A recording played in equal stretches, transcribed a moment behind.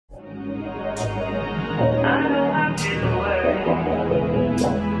Hey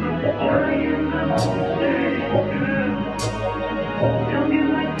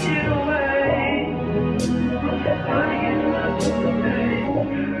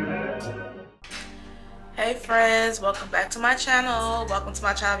friends, welcome back to my channel. Welcome to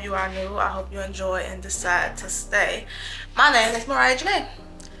my channel if you are new. I hope you enjoy and decide to stay. My name is Mariah Janae.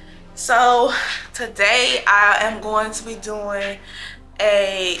 So today I am going to be doing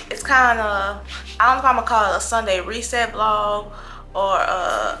it's kind of, I don't know if I'm gonna call it a Sunday reset vlog or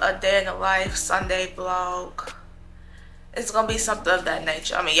a day in the life Sunday vlog. It's gonna be something of that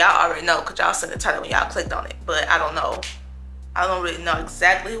nature. I mean, y'all already know because y'all saw the title when y'all clicked on it, but I don't know. I don't really know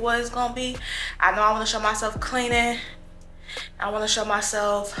exactly what it's gonna be. I know I want to show myself cleaning. I want to show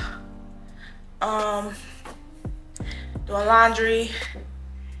myself doing laundry,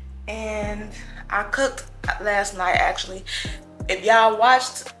 and I cooked last night actually. If y'all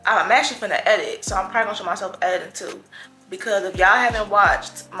watched, I'm actually finna edit, so I'm probably gonna show myself editing too. Because if y'all haven't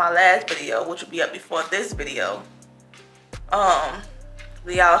watched my last video, which will be up before this video,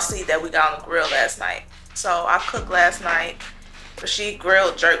 y'all see that we got on the grill last night. So I cooked last night. She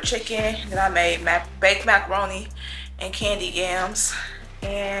grilled jerk chicken, then I made baked macaroni and candy yams,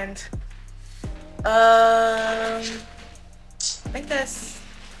 and I think that's,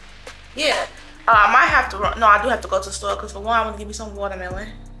 yeah. I might have to run, no, I do have to go to the store because for one, I want to give me some watermelon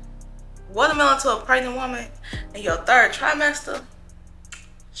to a pregnant woman in your third trimester.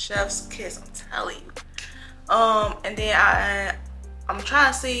 Chef's kiss, I'm telling you. And then I'm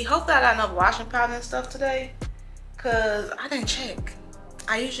trying to see, hopefully I got enough washing powder and stuff today. Cause I didn't check.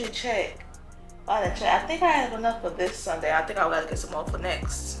 I usually check. I didn't check. I think I have enough for this Sunday. I think I gotta get some more for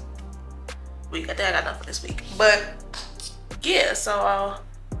next week. I think I got enough for this week. But yeah, so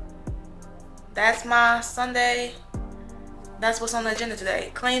that's my Sunday. That's what's on the agenda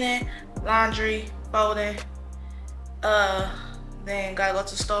today. Cleaning, laundry, folding. Then gotta go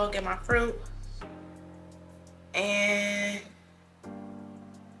to the store, get my fruit. And I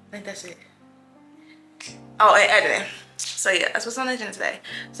think that's it. Oh, and editing. So yeah, that's what's on the agenda today.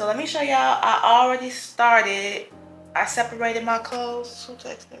 So let me show y'all. I already started. I separated my clothes. Who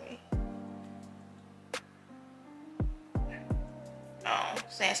texted me? Oh,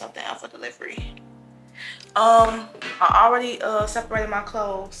 saying something out for delivery. I already separated my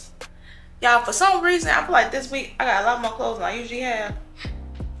clothes. Y'all, for some reason, I feel like this week I got a lot more clothes than I usually have.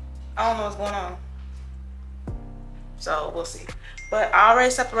 I don't know what's going on. So we'll see. But I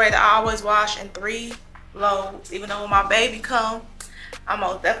already separated. I always wash in 3 loads. Even though when my baby come, I'm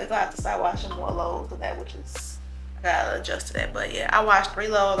most definitely gonna have to start washing more loads than that, which is, I gotta adjust to that. But yeah, I wash 3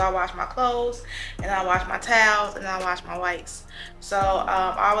 loads. I wash my clothes, and I wash my towels, and I wash my whites. So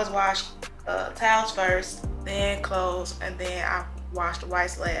I always wash towels first, then clothes, and then I wash the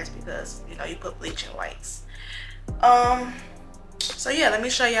whites last because you know you put bleach in whites. So yeah, let me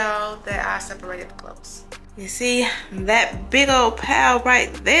show y'all that I separated the clothes. You see that big old pile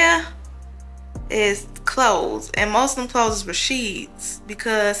right there is clothes, and most of them clothes is Rashid's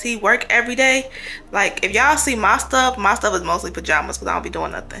because he work every day. Like if y'all see my stuff is mostly pajamas because I don't be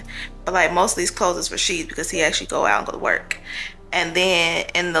doing nothing. But like most of these clothes is Rashid's because he actually go out and go to work. And then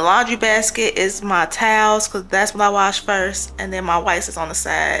in the laundry basket is my towels because that's what I wash first, and then my whites is on the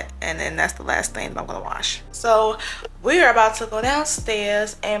side, and then that's the last thing that I'm gonna wash. So we're about to go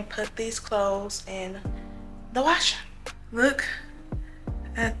downstairs and put these clothes in the washer. Look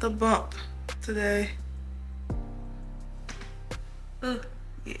at the bump today. Ooh,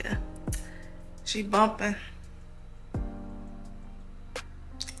 yeah, she bumping.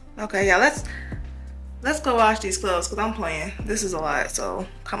 Okay, y'all, let's go wash these clothes because I'm playing. This is a lot, so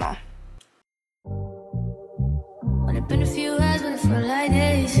come on. Only been a few hours, but it felt like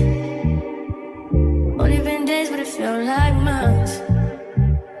days. Only been days, but it felt like months.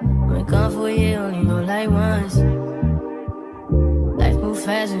 Been gone for a year, only know like once. Life move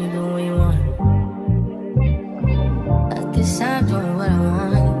fast when you do what you want. At this time, doing what I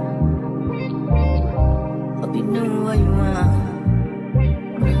want. Hope you doing what you want.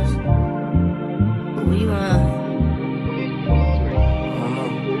 What you want.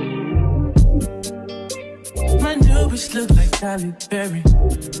 My new bitch look like Halle Berry,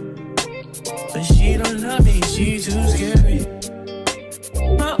 but she don't love me, she too scary.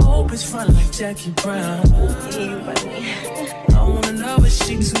 My old bitch front like Jackie Brown. I wanna know if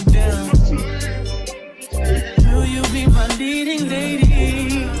she too down. Will you be my leading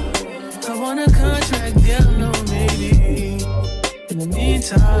lady? I want a contract, girl, no maybe. In the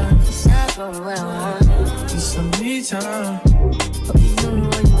meantime, It's not going what I want. just some me time. Hope you doing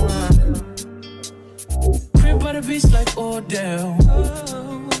what you want. Crib by the beach like Odell.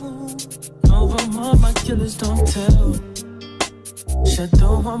 killers don't tell.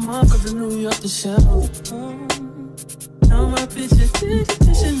 Shadow, my mark of the New York, the shelf. Now my picture did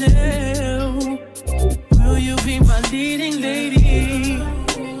to Chanel. Will you be my leading lady?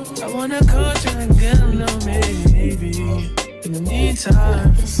 I wanna call you and get a little maybe. In the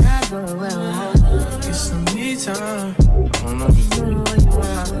meantime, Decide where we're at. get some me time. You do what you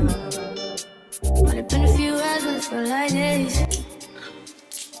want. Only been a few hours, but it feel like days.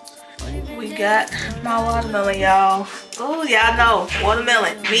 We got my watermelon, y'all. Oh, y'all know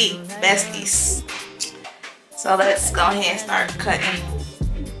watermelon, me, besties. So let's go ahead and start cutting.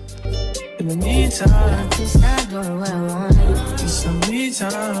 In the meantime, Decide where we're at. get some me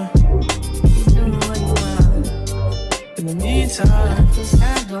time. You do what you want. In the meantime,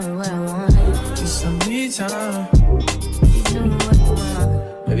 Decide where we're at. get some me time. You do what you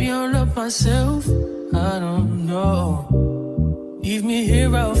want. Maybe I'll love myself, I don't know. Leave me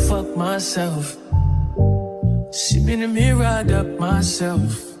here, I'll fuck myself. See me in the mirror, I'd up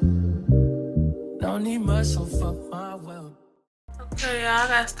myself. Don't need much, so fuck my wealth. Okay, y'all, I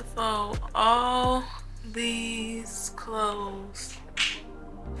got to fold all these clothes.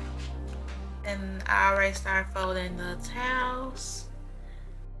 And I already started folding the towels.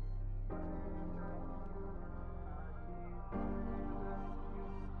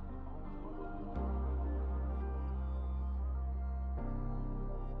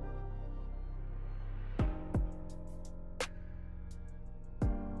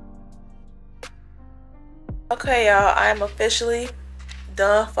 Okay, y'all, I am officially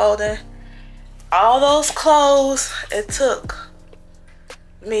done folding all those clothes. It took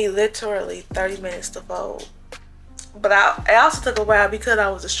me literally 30 minutes to fold. But it also took a while because I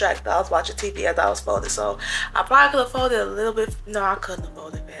was distracted. I was watching TV as I was folding. So I probably could have folded a little bit. No, I couldn't have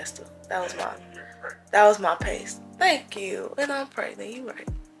folded faster. That was my pace. Thank you. And I'm pregnant, you right.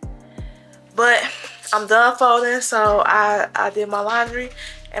 But I'm done folding, so I did my laundry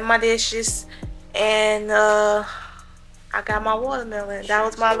and my dishes. And I got my watermelon. That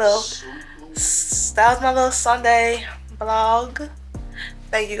was my little Sunday vlog.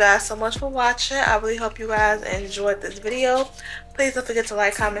 Thank you guys so much for watching. I really hope you guys enjoyed this video. Please don't forget to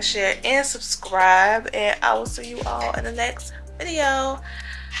like, comment, share, and subscribe. And I will see you all in the next video.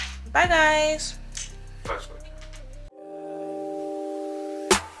 Bye, guys.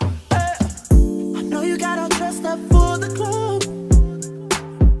 I know you got all dressed up for the club.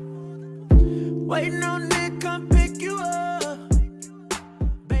 Waiting on